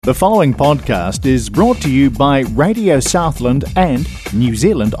The following podcast is brought to you by Radio Southland and New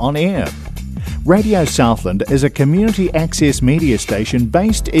Zealand On Air. Radio Southland is a community access media station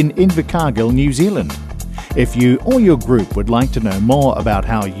based in Invercargill, New Zealand. If you or your group would like to know more about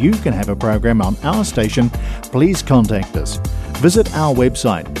how you can have a program on our station, please contact us. Visit our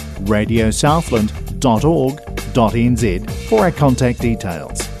website, radiosouthland.org.nz, for our contact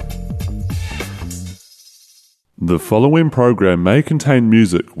details. The following program may contain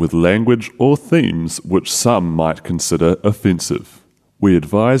music with language or themes which some might consider offensive. We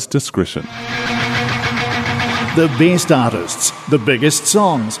advise discretion. The best artists, the biggest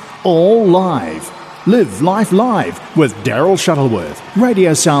songs, all live. Live Life Live with Daryl Shuttleworth.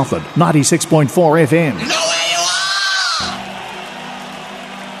 Radio Southland, 96.4 FM.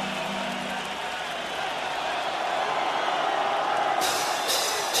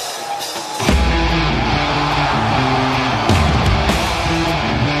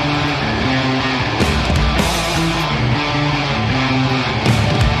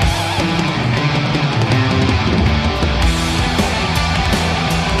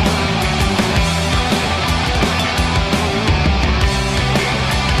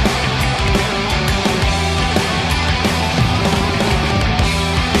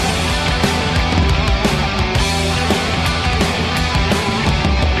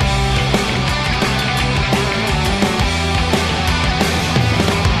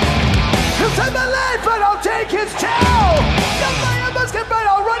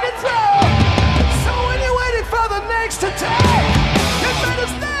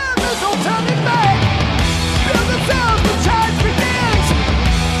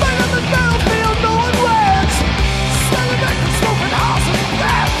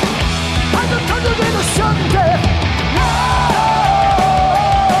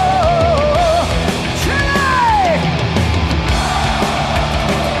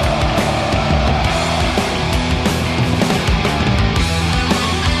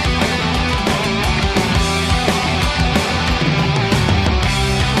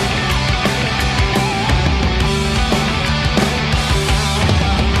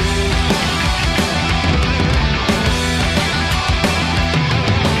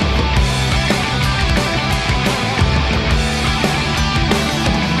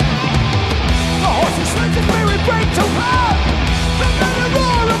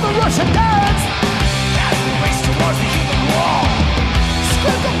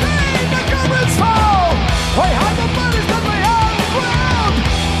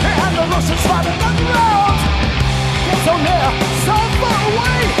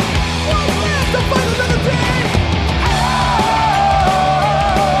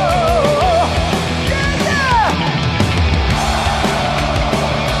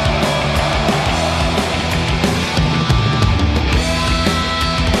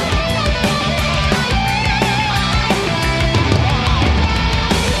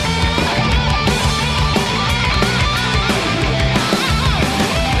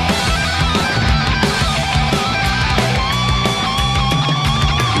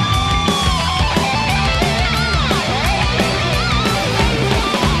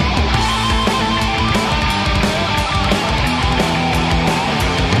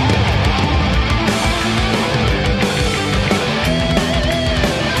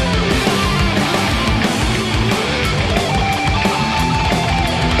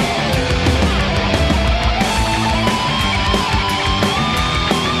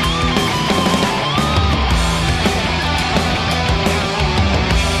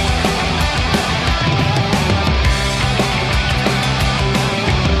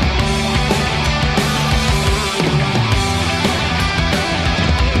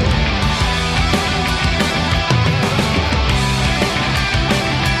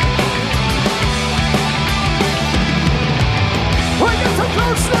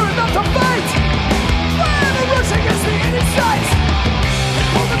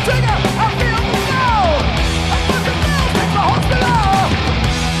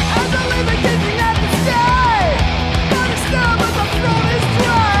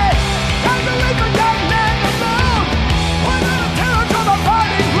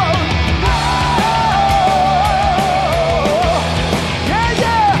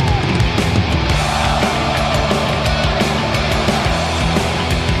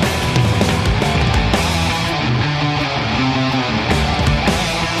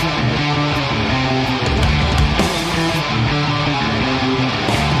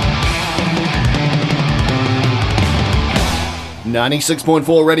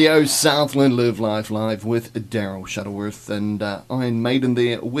 .4 Radio Southland, Live Life Live with Daryl Shuttleworth and Iron Maiden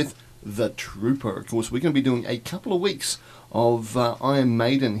there with The Trooper. Of course, we're going to be doing a couple of weeks of Iron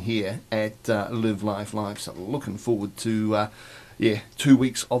Maiden here at Live Life Live. So looking forward to 2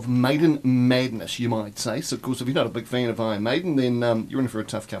 weeks of Maiden madness, you might say. So, of course, if you're not a big fan of Iron Maiden, then you're in for a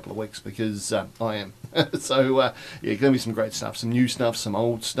tough couple of weeks, because I am. So, going to be some great stuff, some new stuff, some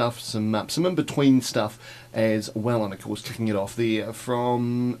old stuff, some in-between stuff as well. And, of course, kicking it off there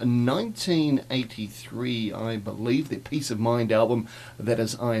from 1983, I believe, their Peace of Mind album. That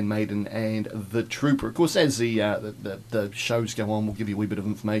is Iron Maiden and The Trooper. Of course, as the shows go on, we'll give you a wee bit of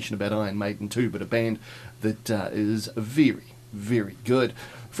information about Iron Maiden too, but a band that is very, very good.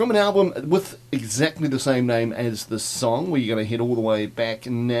 From an album with exactly the same name as the song, we're going to head all the way back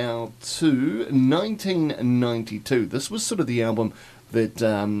now to 1992. This was sort of the album that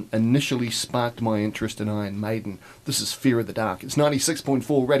initially sparked my interest in Iron Maiden. This is Fear of the Dark. It's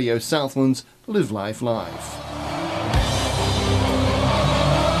 96.4 Radio Southland's Live Life Live.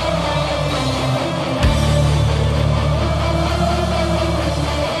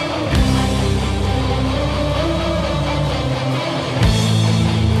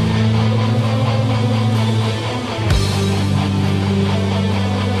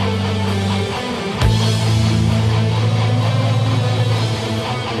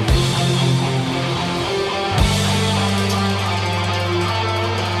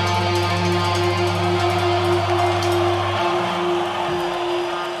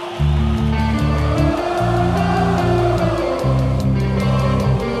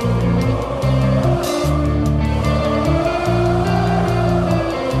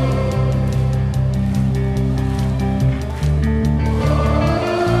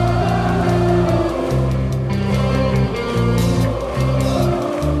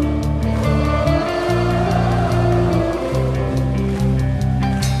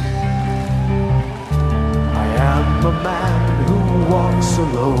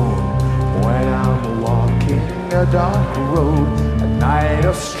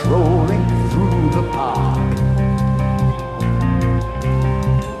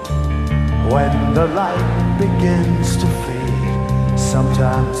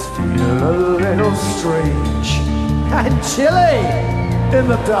 In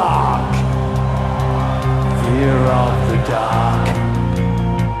the dark, fear of the dark,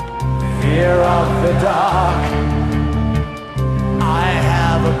 fear of the dark. I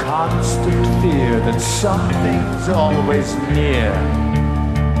have a constant fear that something's always near.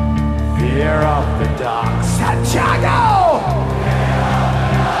 Fear of the dark, Santiago!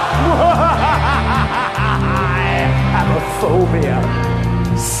 I have a phobia.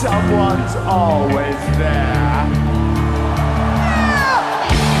 Someone's always there.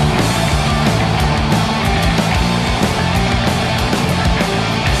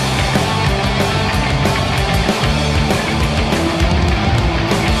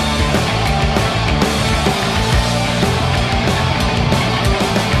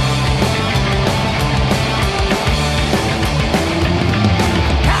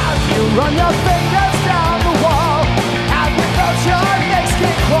 Run your fingers down the wall, and without your legs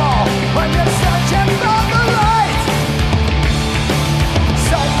can crawl when you're searching for the light.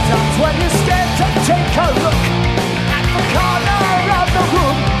 Sometimes when you're scared to take a look at the corner of the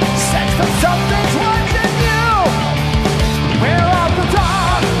room, sense that something's watching you. We're of the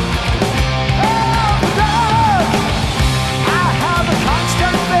dark, of the dark. I have a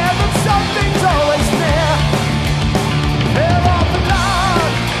constant fear that something's always near. Fear of the dark.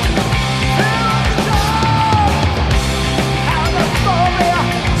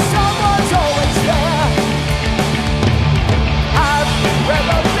 Someone's always there. I've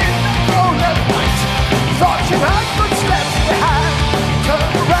never been alone at night. Thought you had footsteps behind.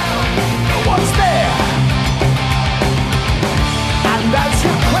 Turn around, no one's there. And as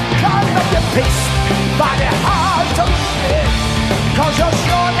you quick on up your pace, find it hard to live, 'cause you're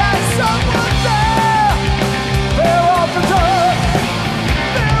sure there's someone there. Fear of the dark,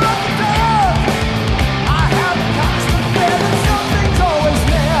 fear of the dark. I have a constant fear that something's always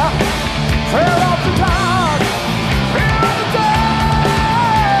near. Fear of the dark, fear of the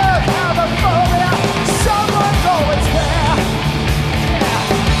dark. Have a phobia, someone's always there. Yeah.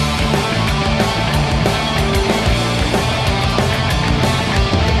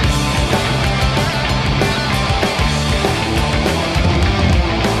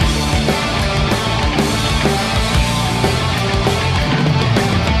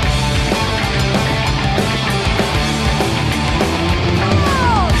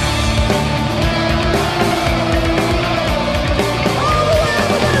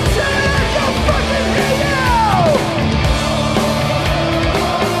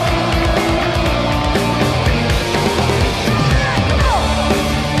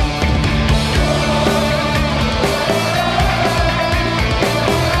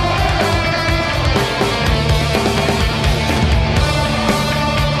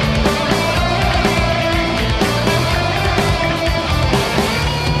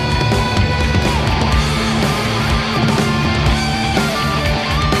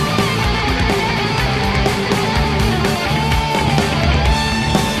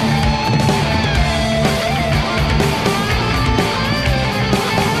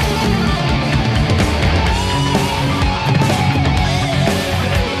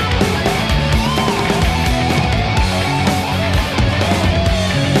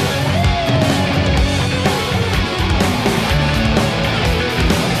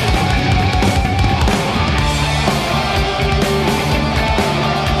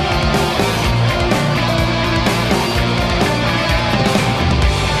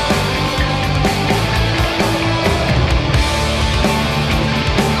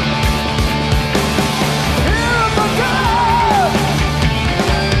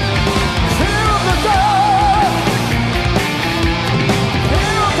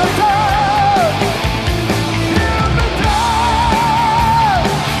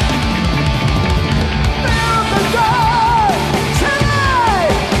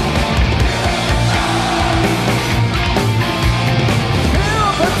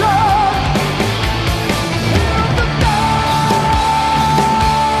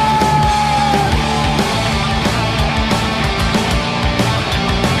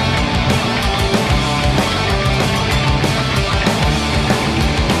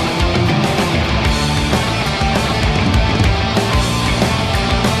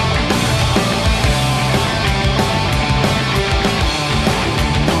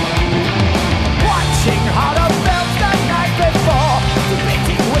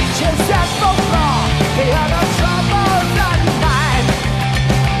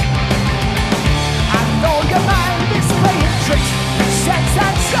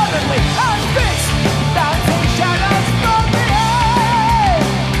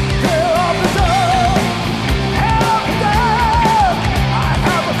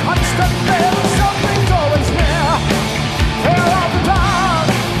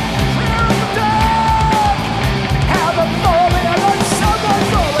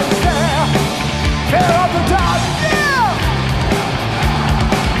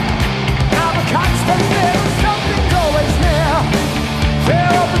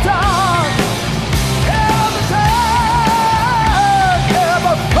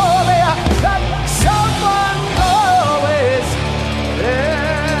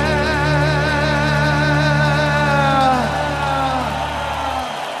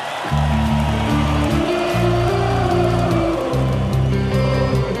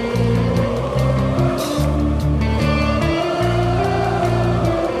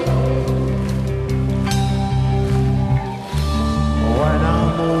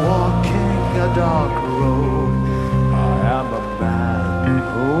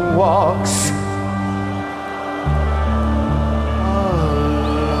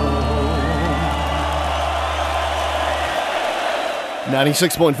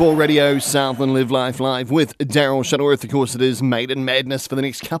 96.4 Radio Southland, Live Life Live with Daryl Shuttleworth. Of course, it is Maiden Madness for the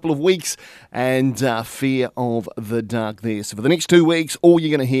next couple of weeks and Fear of the Dark there. So for the next 2 weeks, all you're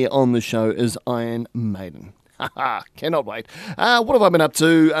going to hear on the show is Iron Maiden. Cannot wait. What have I been up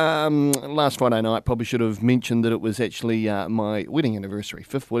to? Last Friday night, probably should have mentioned that it was actually my wedding anniversary,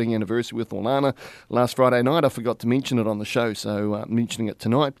 5th wedding anniversary with Orlana. Last Friday night, I forgot to mention it on the show, so mentioning it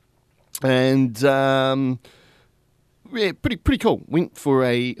tonight. And yeah, pretty cool. Went for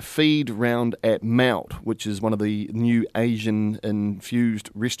a feed round at Maut, which is one of the new Asian-infused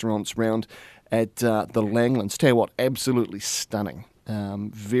restaurants round at the Langlands. Tell you what, absolutely stunning.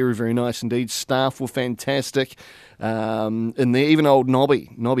 Very, very nice indeed. Staff were fantastic. In there, even old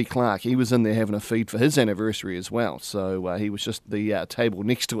Nobby Clark, he was in there having a feed for his anniversary as well. So he was just the table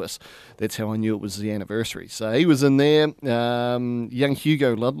next to us. That's how I knew it was the anniversary. So he was in there. Young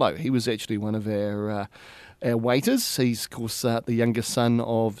Hugo Ludlow, he was actually one of our waiters. He's, of course, the youngest son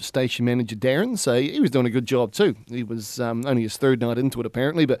of station manager Darren, so he was doing a good job too. He was only his third night into it,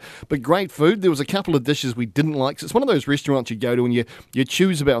 apparently, but great food. There was a couple of dishes we didn't like. So it's one of those restaurants you go to and you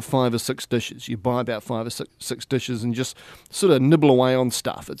choose about 5 or 6 dishes. You buy about 5 or 6 dishes and just sort of nibble away on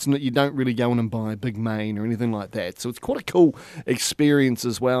stuff. It's not, you don't really go in and buy a big main or anything like that. So it's quite a cool experience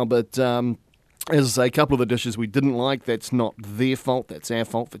as well, but as I say, a couple of the dishes we didn't like. That's not their fault. That's our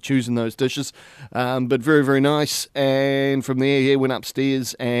fault for choosing those dishes. But very, very nice. And from there, yeah, went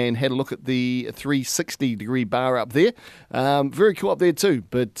upstairs and had a look at the 360-degree bar up there. Very cool up there too,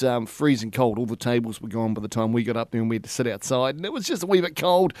 but freezing cold. All the tables were gone by the time we got up there and we had to sit outside. And it was just a wee bit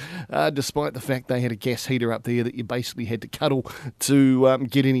cold, despite the fact they had a gas heater up there that you basically had to cuddle to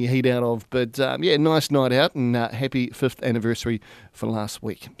get any heat out of. But yeah, nice night out and happy 5th anniversary for last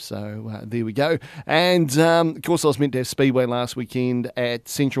week. So there we go. And, of course, I was meant to have Speedway last weekend at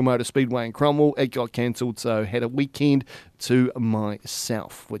Central Motor Speedway in Cromwell. It got cancelled, so had a weekend to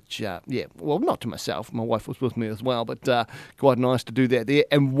myself, which, yeah, well, not to myself. My wife was with me as well, but quite nice to do that there.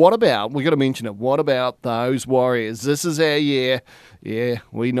 And what about, we've got to mention it, what about those Warriors? This is our year. Yeah,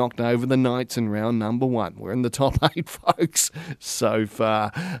 we knocked over the Knights in round number 1. We're in the top 8, folks, so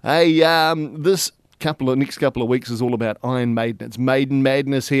far. Hey, this next couple of weeks is all about Iron Maiden. It's Maiden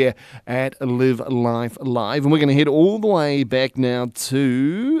Madness here at Live Life Live, and we're going to head all the way back now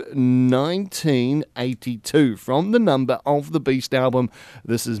to 1982 from the Number of the Beast album.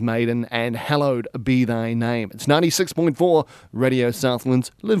 This is Maiden and Hallowed Be Thy Name. It's 96.4 Radio Southland's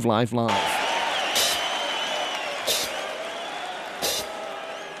Live Life Live.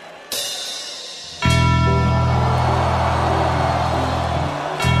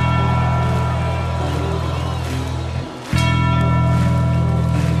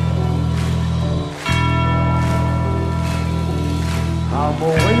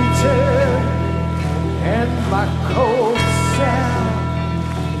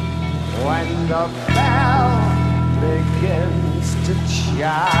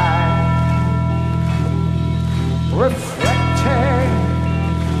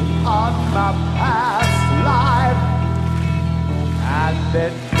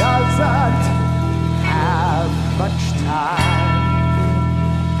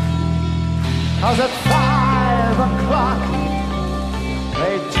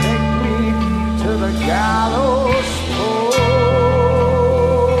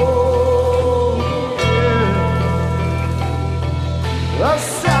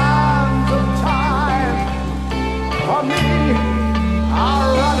 Running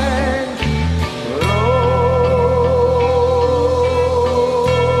alone.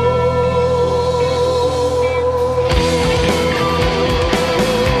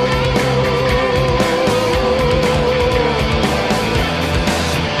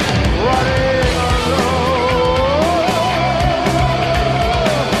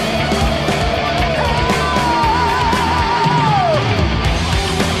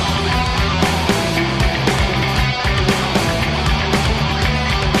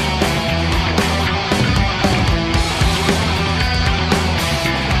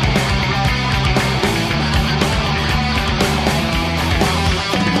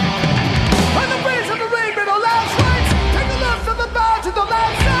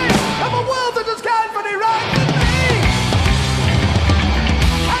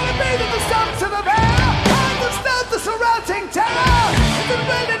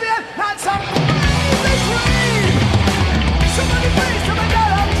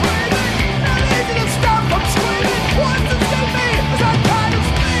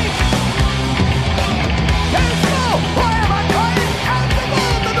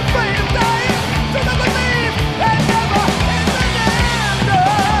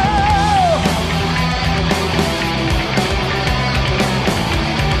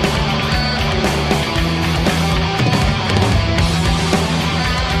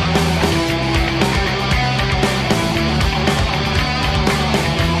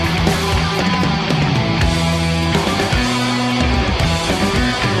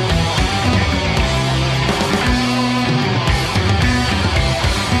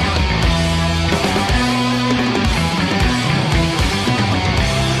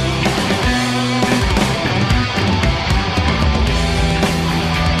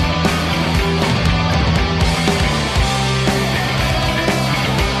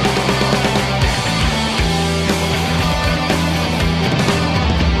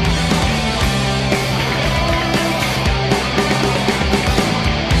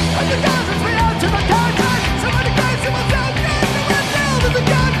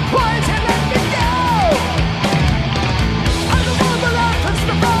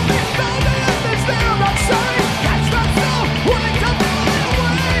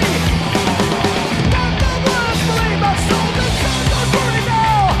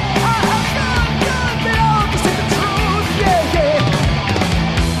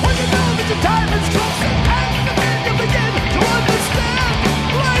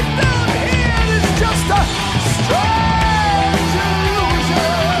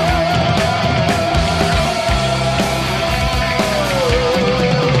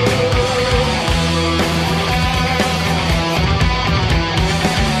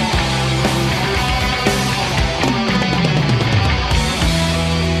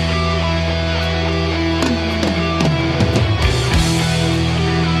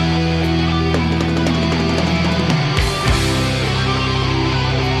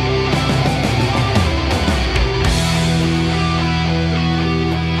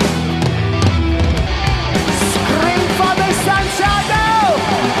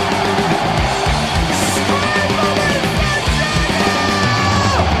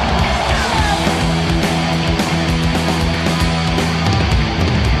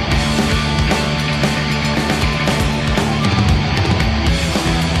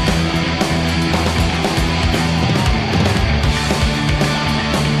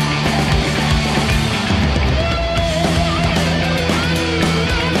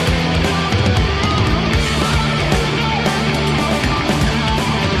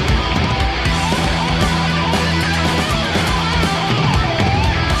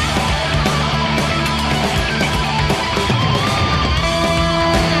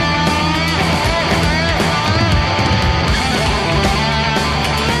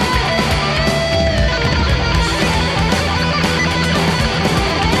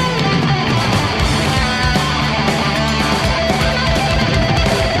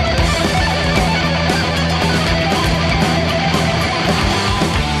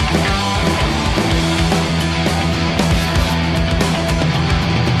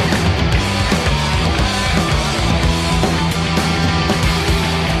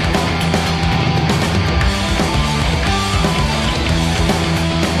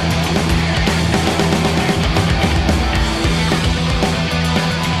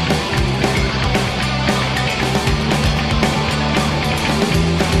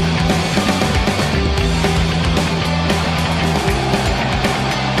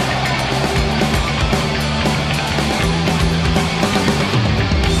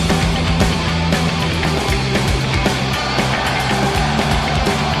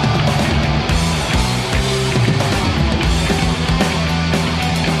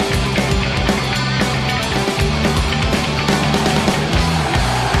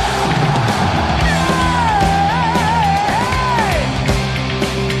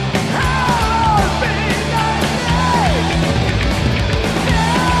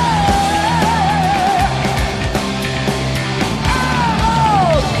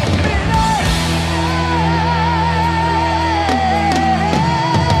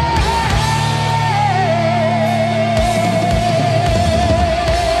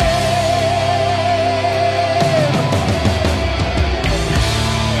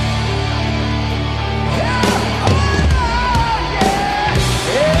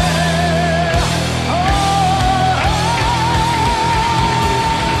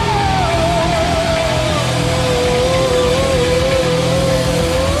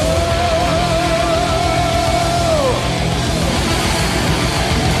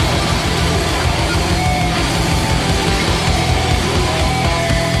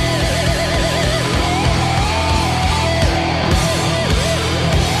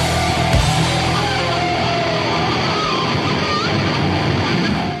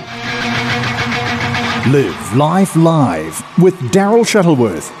 Live Life Live with Daryl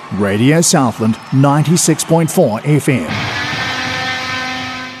Shuttleworth, Radio Southland 96.4 FM.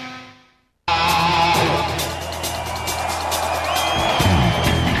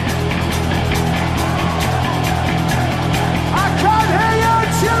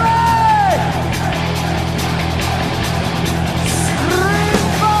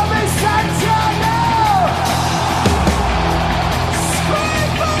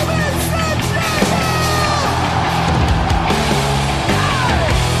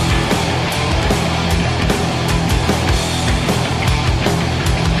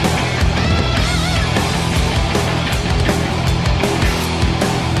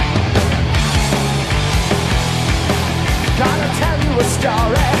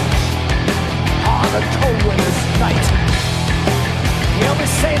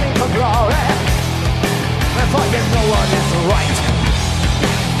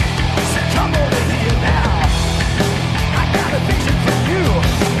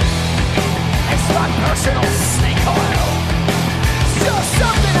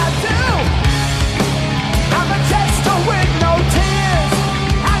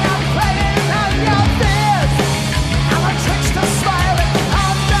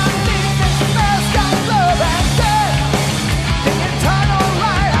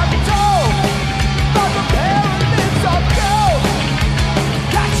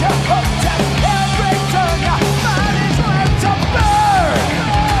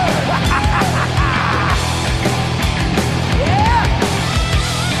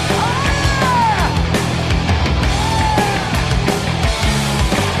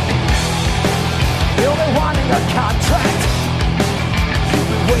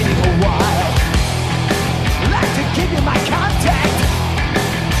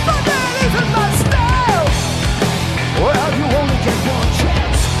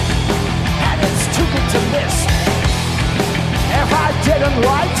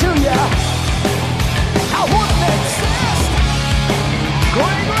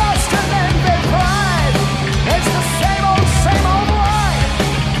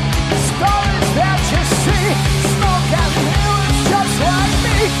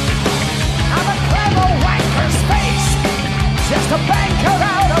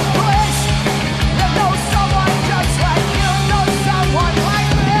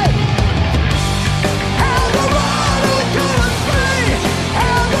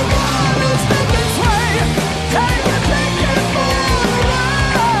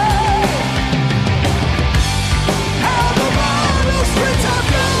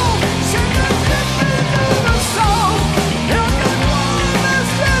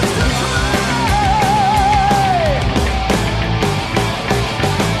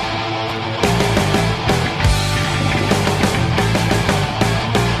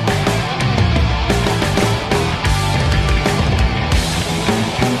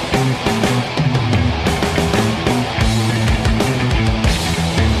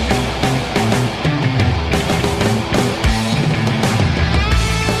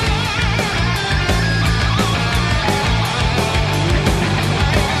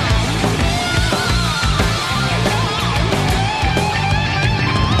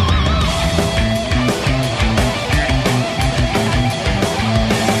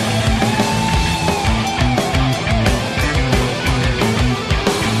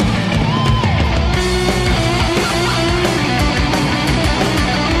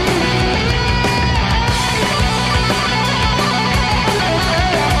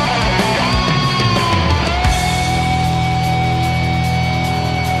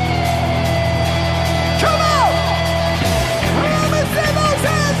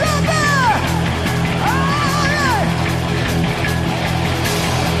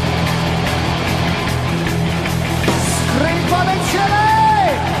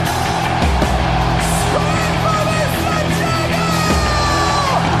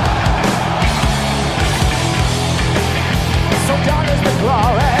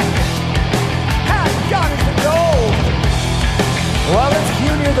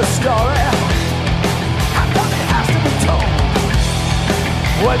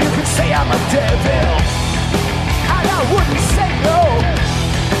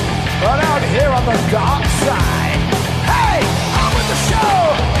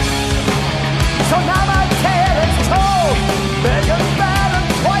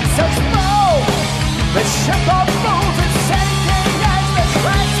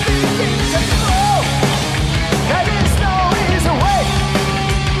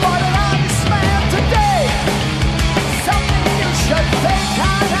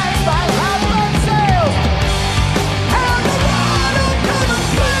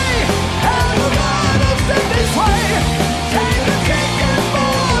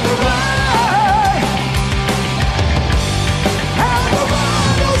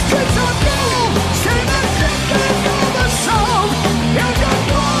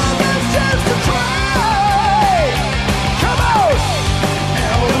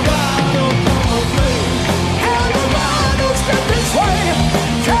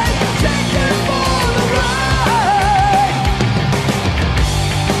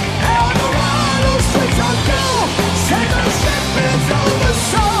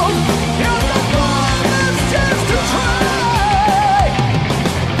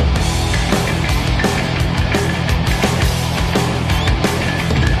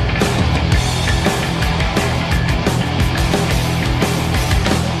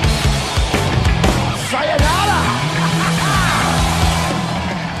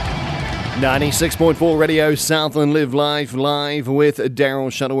 96.4 Radio Southland, live live with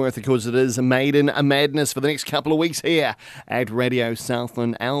Daryl Shuttleworth. Of course, it is Maiden a Madness for the next couple of weeks here at Radio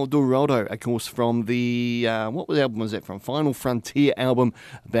Southland Eldorado. Of course, from the, what album was that from? Final Frontier album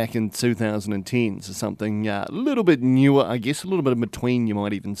back in 2010. So something a little bit newer, I guess, a little bit in between, you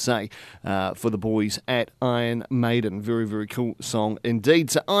might even say, for the boys at Iron Maiden. Very, very cool song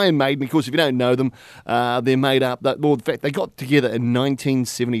indeed. So Iron Maiden, of course, if you don't know them, they're made up, well, in fact, they got together in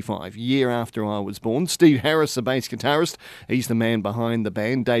 1975, year after I was born. Steve Harris, the bass guitarist, he's the man behind the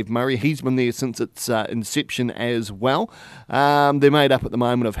band. Dave Murray, he's been there since its inception as well. They're made up at the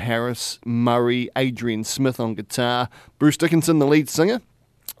moment of Harris, Murray, Adrian Smith on guitar, Bruce Dickinson, the lead singer,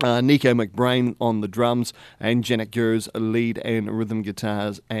 Nico McBrain on the drums, and Janet Gers, lead and rhythm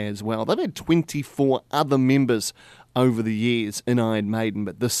guitars as well. They've had 24 other members over the years in Iron Maiden,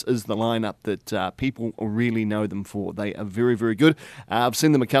 but this is the lineup that people really know them for. They are very, very good. I've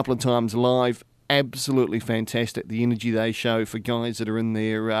seen them a couple of times live. Absolutely fantastic. The energy they show for guys that are in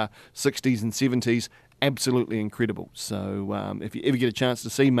their 60s and 70s, absolutely incredible. So if you ever get a chance to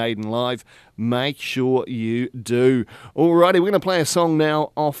see Maiden live, make sure you do. Alrighty, we're going to play a song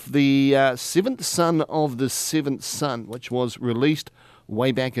now off the Seventh Son of the Seventh Son, which was released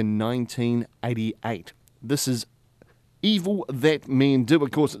way back in 1988. This is Evil That Men Do.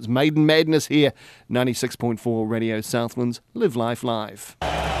 Of course, it's Maiden Madness here, 96.4 Radio Southlands. Live Life Live.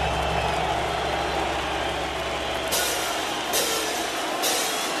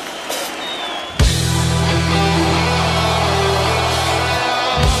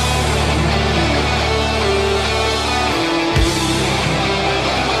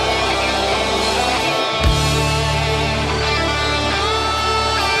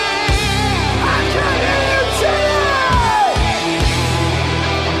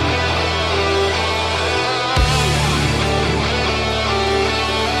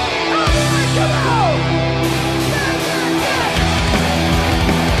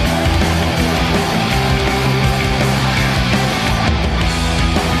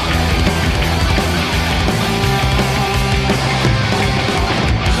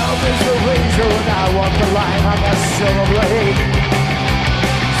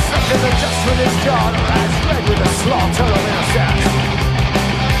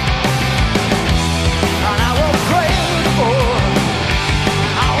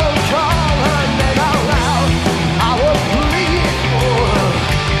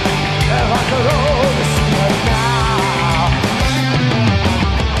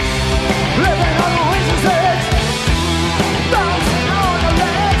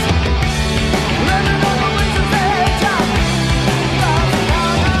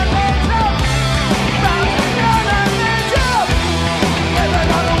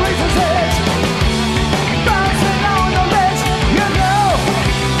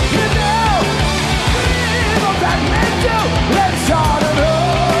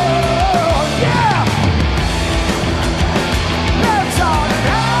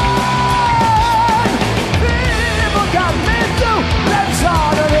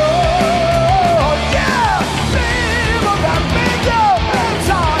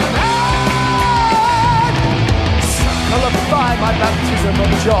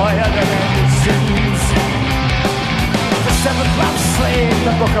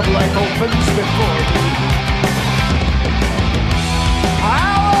 Let's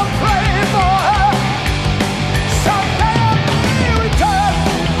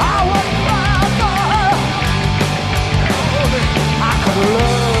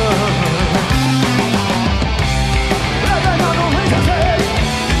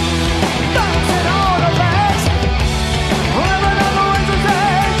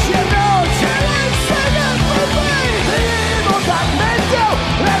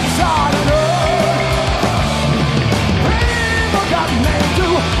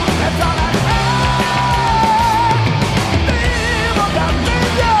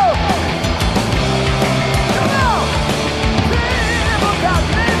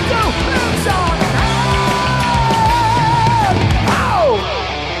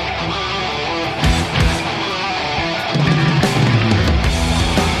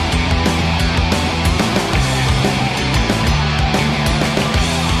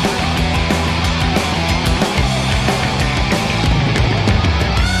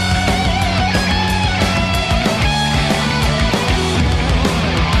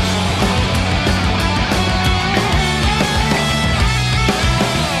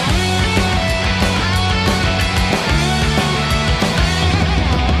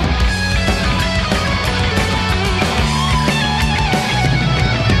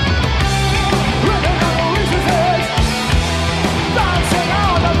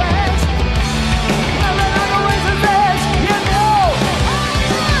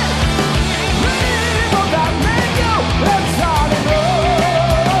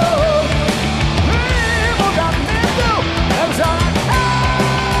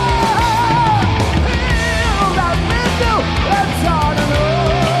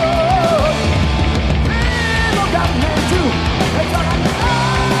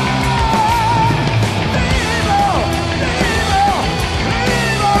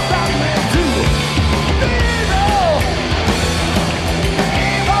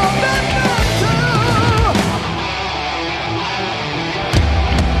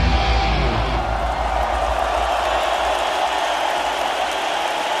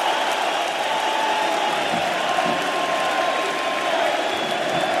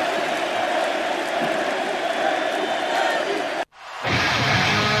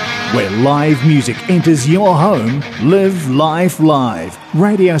Where live music enters your home, live life live.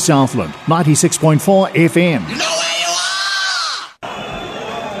 Radio Southland, 96.4 FM. You know where you are!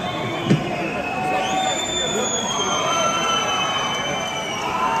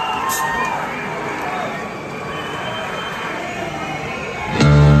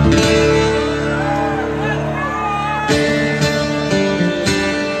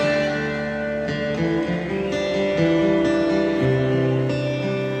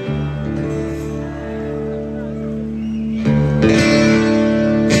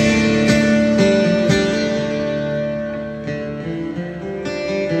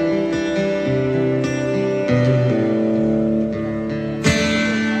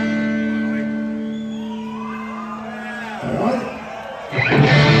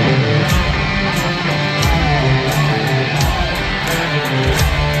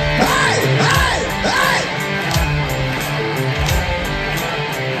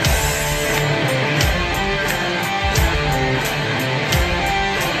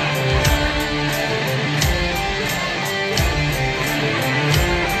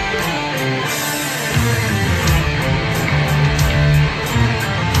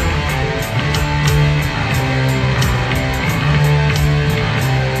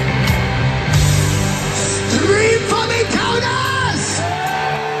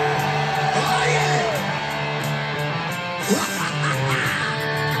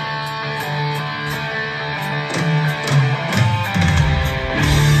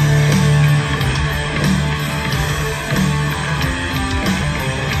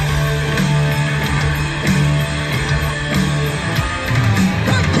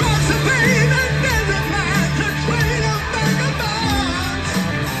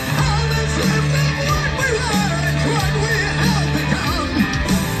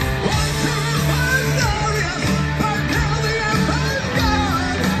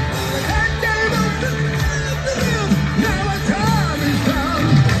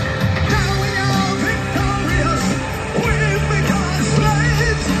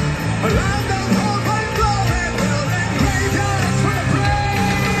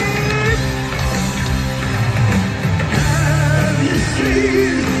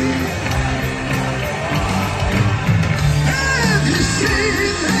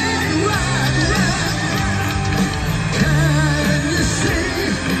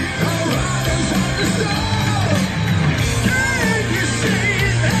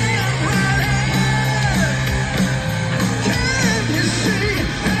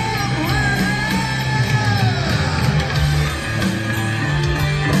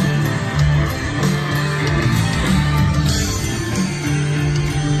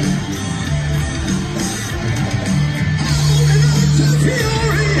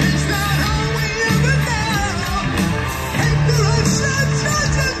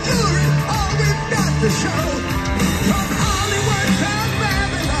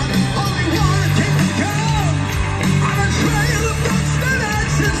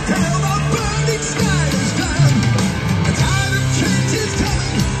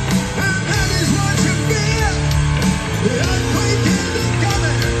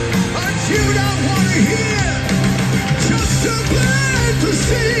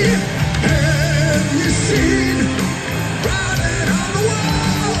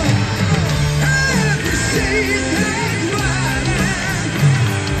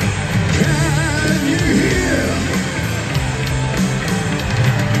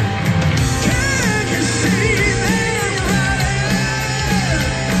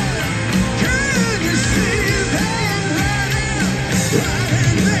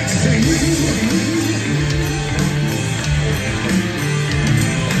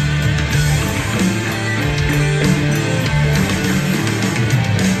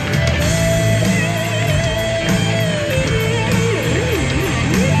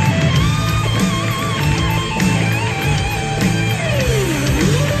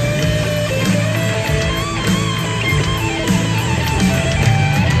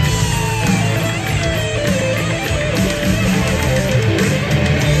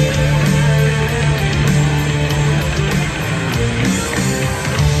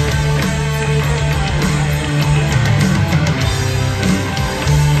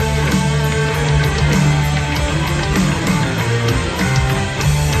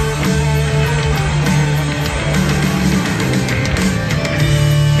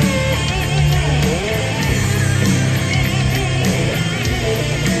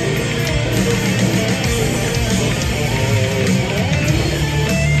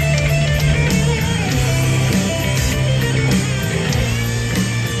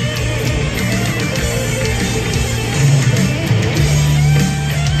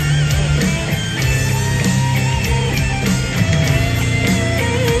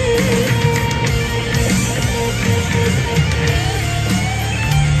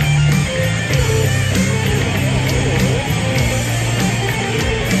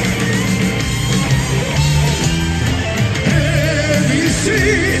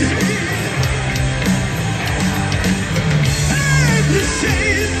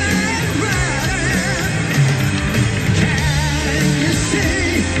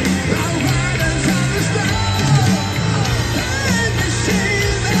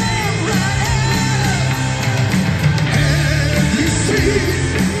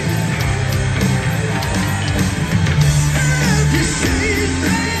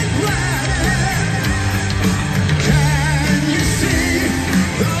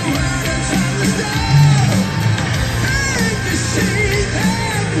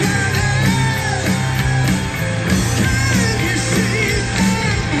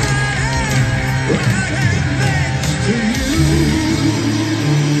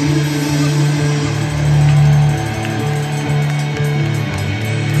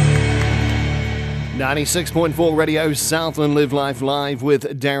 96.4 Radio Southland, Live Life Live with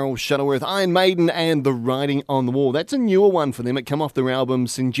Daryl Shuttleworth, Iron Maiden and The Writing on the Wall. That's a newer one for them. It came off their album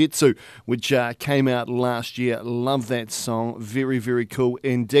Senjutsu, which came out last year. Love that song. Very, very cool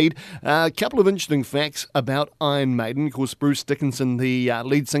indeed. A couple of interesting facts about Iron Maiden. Of course, Bruce Dickinson, the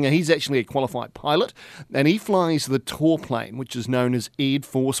lead singer, he's actually a qualified pilot, and he flies the tour plane, which is known as Air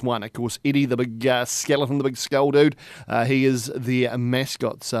Force One. Of course, Eddie, the big skeleton, the big skull dude, he is the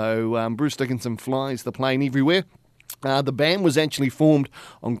mascot. So Bruce Dickinson flies the plane everywhere. The band was actually formed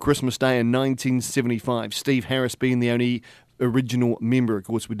on Christmas Day in 1975, Steve Harris being the only original member. Of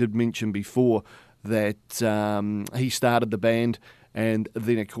course, we did mention before that he started the band, and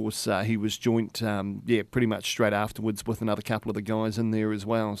then, of course, he was joined, pretty much straight afterwards with another couple of the guys in there as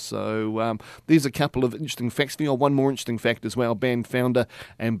well. So there's a couple of interesting facts. One more interesting fact as well. Band founder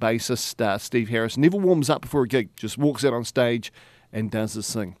and bassist Steve Harris never warms up before a gig, just walks out on stage and does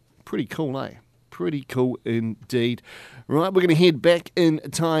his thing. Pretty cool, eh? Pretty cool indeed. Right, we're going to head back in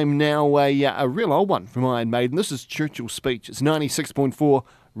time now, a real old one from Iron Maiden. This is Churchill's Speech. It's 96.4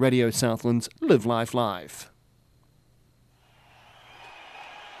 Radio Southland's Live Life Live.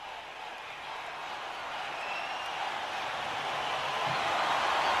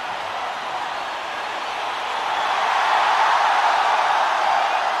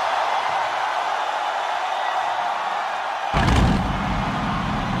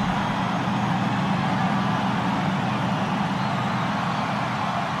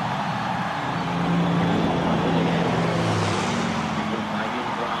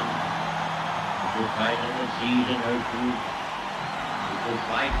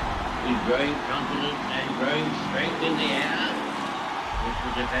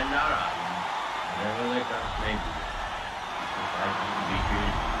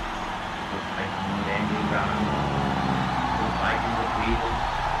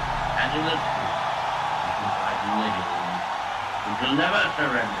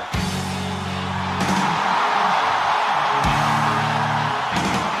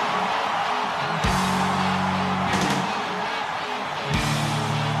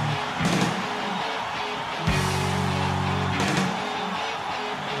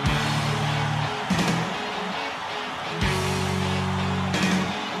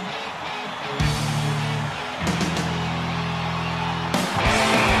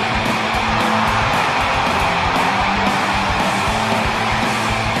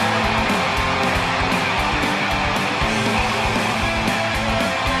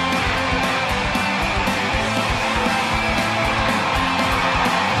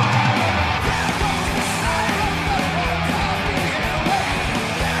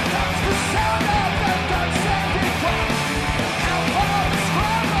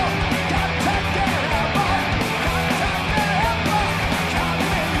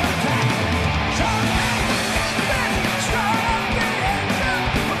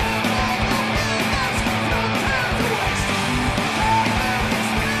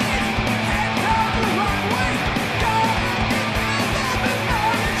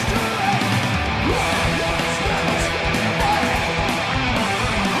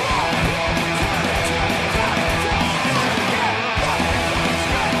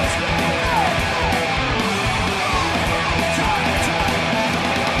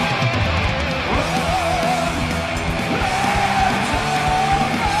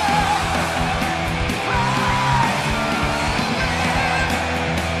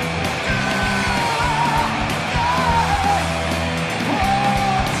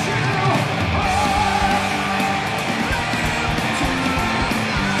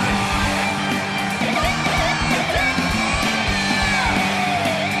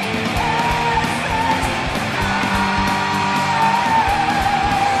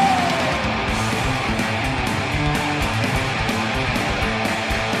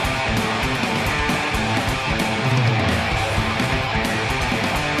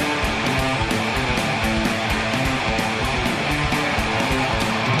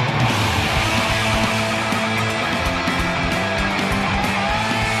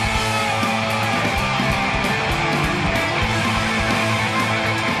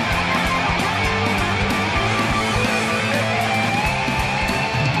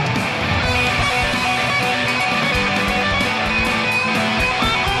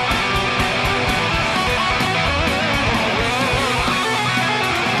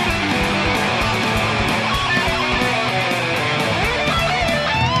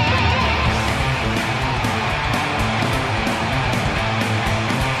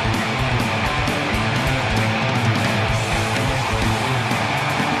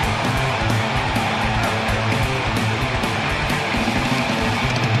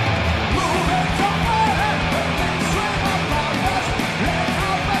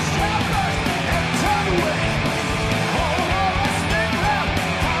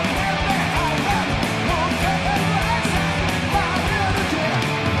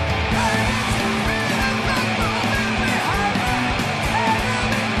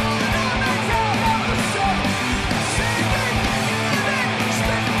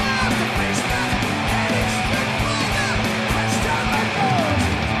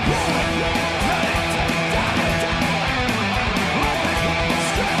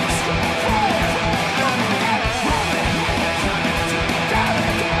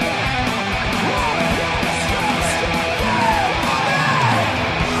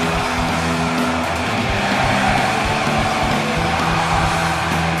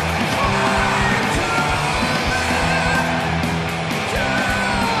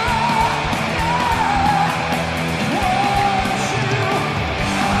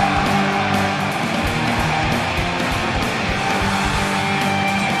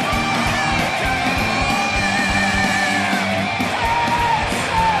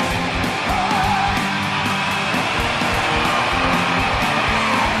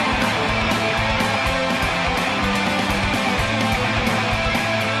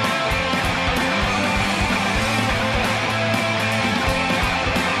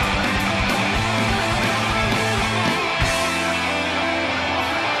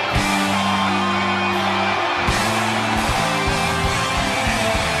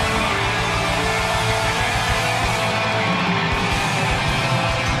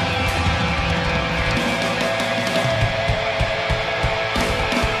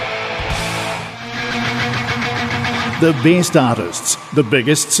 The best artists, the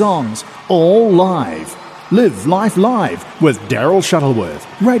biggest songs, all live. Live Life Live with Daryl Shuttleworth.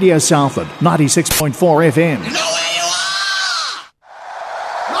 Radio Southland, 96.4 FM.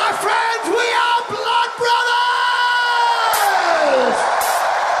 My friends, we are blood brothers!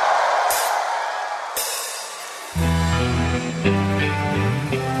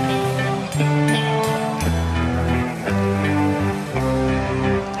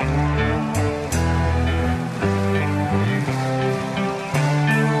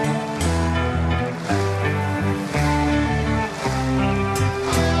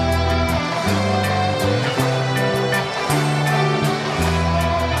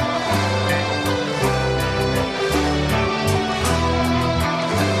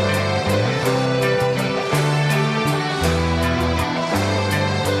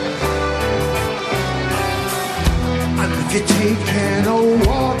 If you're taking a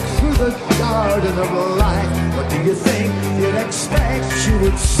walk through the garden of life, what do you think you'd expect you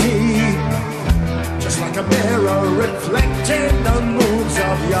would see? Just like a mirror reflecting the moves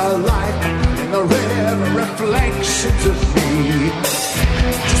of your life, in the river reflections of me.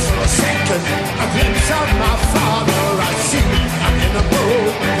 Just for a second, a glimpse of my father I see. I'm in a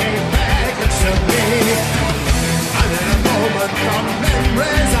boat that came back to me. And in a moment the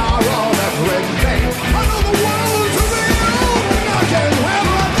memories are all that remain. I know the world's a again, we're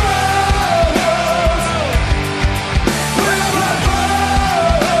my brothers. We're my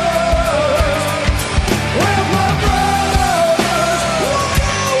brothers. We're my brothers. What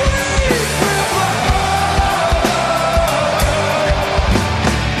are we? We're my brothers.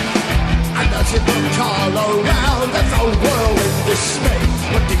 And as you look all around at the world in dismay,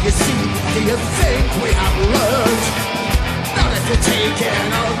 what do you see? Do you think we have learned? Now that you're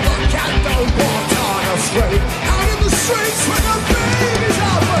taking a look at the water astray, out in the streets where the babies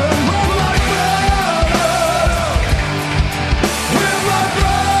are born, we're like brothers. We're my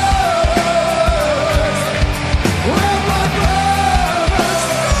brothers. We're my brothers.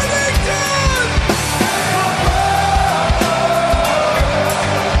 Nothing done.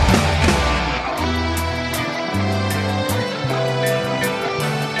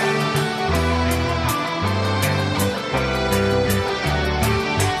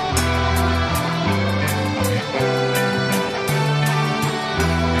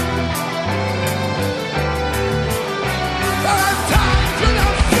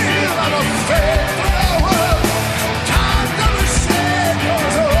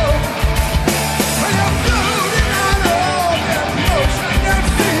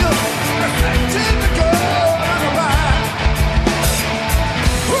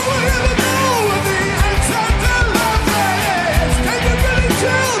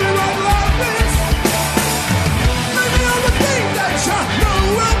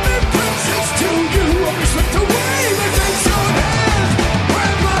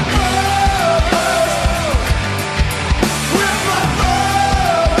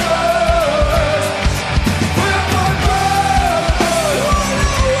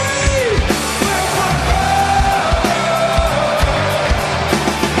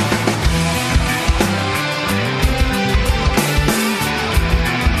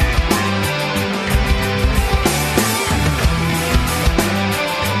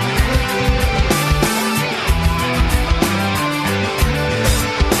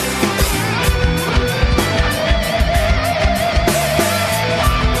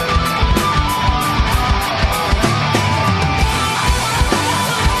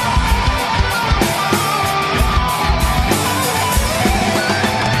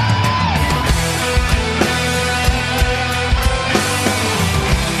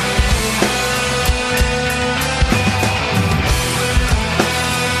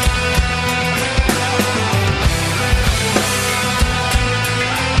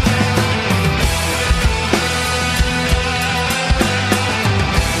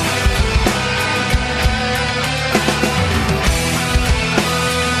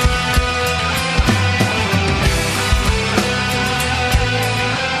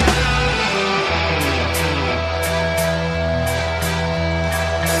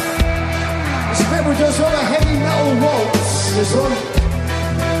 This one.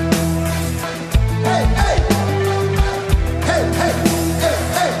 Hey, hey. Hey, hey, hey,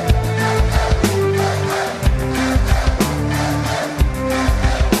 hey.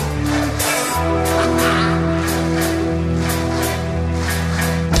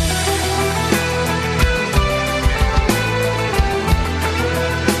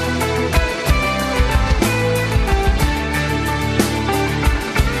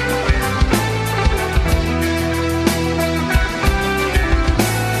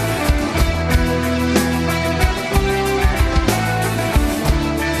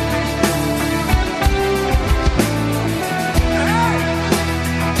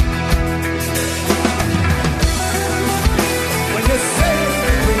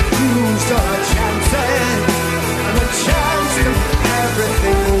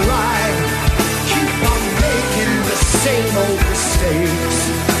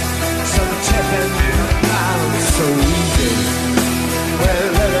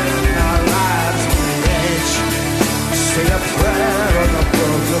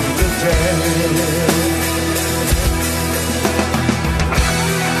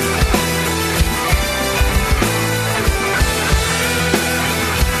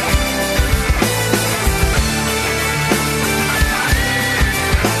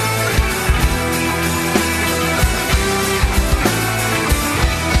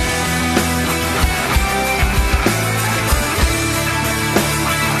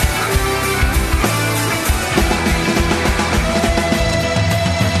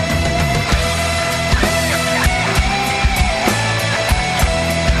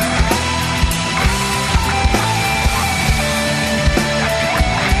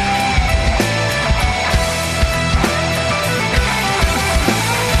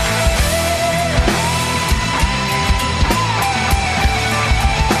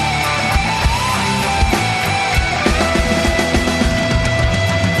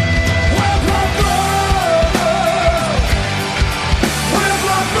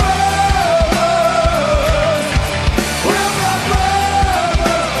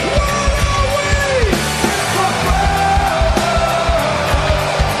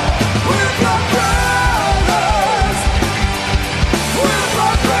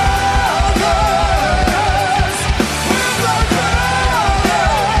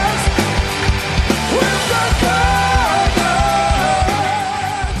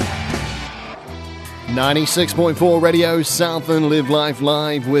 96.4 Radio Southland, Live Life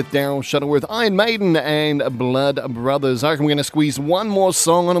Live with Daryl Shuttleworth, Iron Maiden and Blood Brothers. I reckon we're going to squeeze one more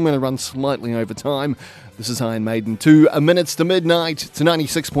song on. I'm going to run slightly over time. This is Iron Maiden, 2 minutes to midnight to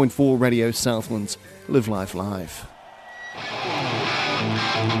 96.4 Radio Southland's Live Life Live.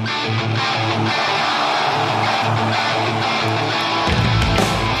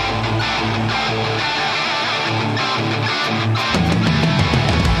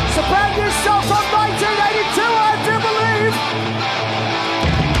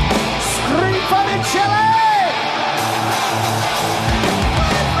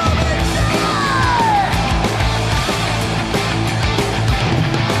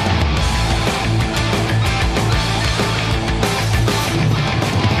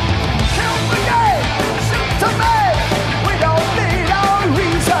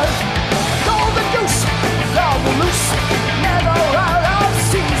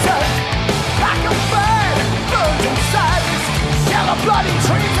 Bloody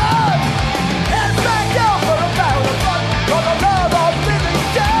treason! And back down for a barrel of blood for the love of living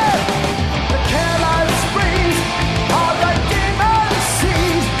dead. The careless breeze of the demon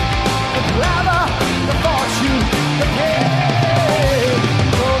seas, the glamour, the fortune, the pain.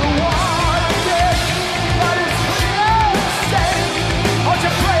 For the one dead, but it's real mistake. Won't you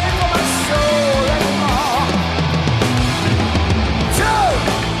pray for my soul anymore? 2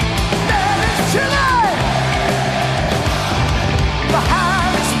 minutes to life. The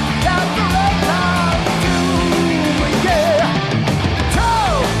hands that break down to me, yeah. 2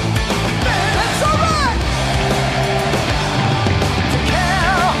 minutes alright to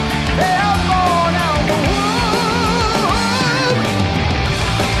care. They are born out the womb.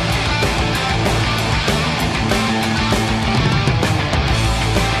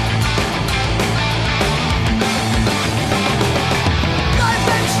 Life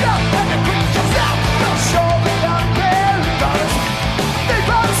ain't shut and the creature's out. Not sure that I'm very honest. They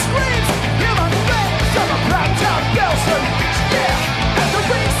both screams, human beings of a blacked out Nelson. Yeah, and the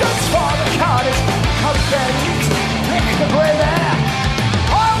reasons for the carnage come their knees, pick the grey air.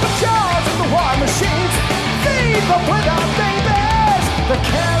 All the jaws of the war machines, feed them with our babies. The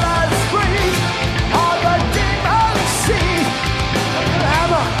careless breeze of the demon sea, the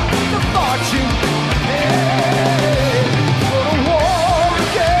glamour, the fortune, the pain. For the war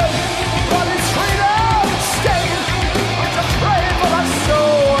again, but it's freedom staying. But to pray for my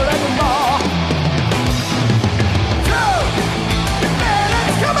soul anymore. 2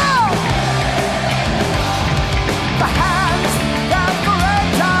 minutes, come on! The hands that break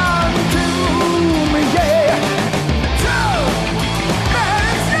down to me, yeah. 2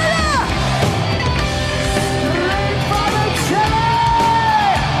 minutes, yeah! Straight for the chili!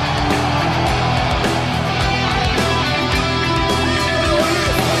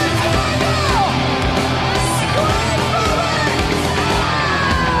 Oh,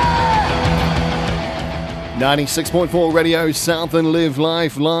 96.4 Radio Southland, Live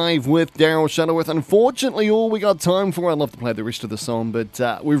Life Live with Daryl Shuttleworth. Unfortunately, all we got time for. I'd love to play the rest of the song, but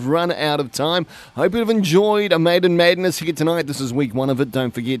we've run out of time. Hope you've enjoyed a Maiden Madness here tonight. This is week 1 of it.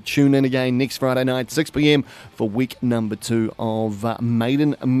 Don't forget, tune in again next Friday night, 6 p.m, for week number 2 of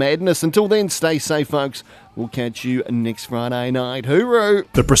Maiden Madness. Until then, stay safe, folks. We'll catch you next Friday night. Hooroo!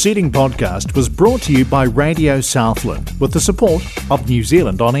 The preceding podcast was brought to you by Radio Southland with the support of New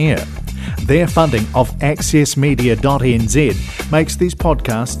Zealand On Air. Their funding of accessmedia.nz makes these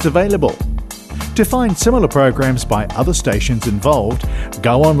podcasts available. To find similar programs by other stations involved,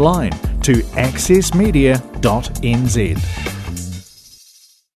 go online to accessmedia.nz.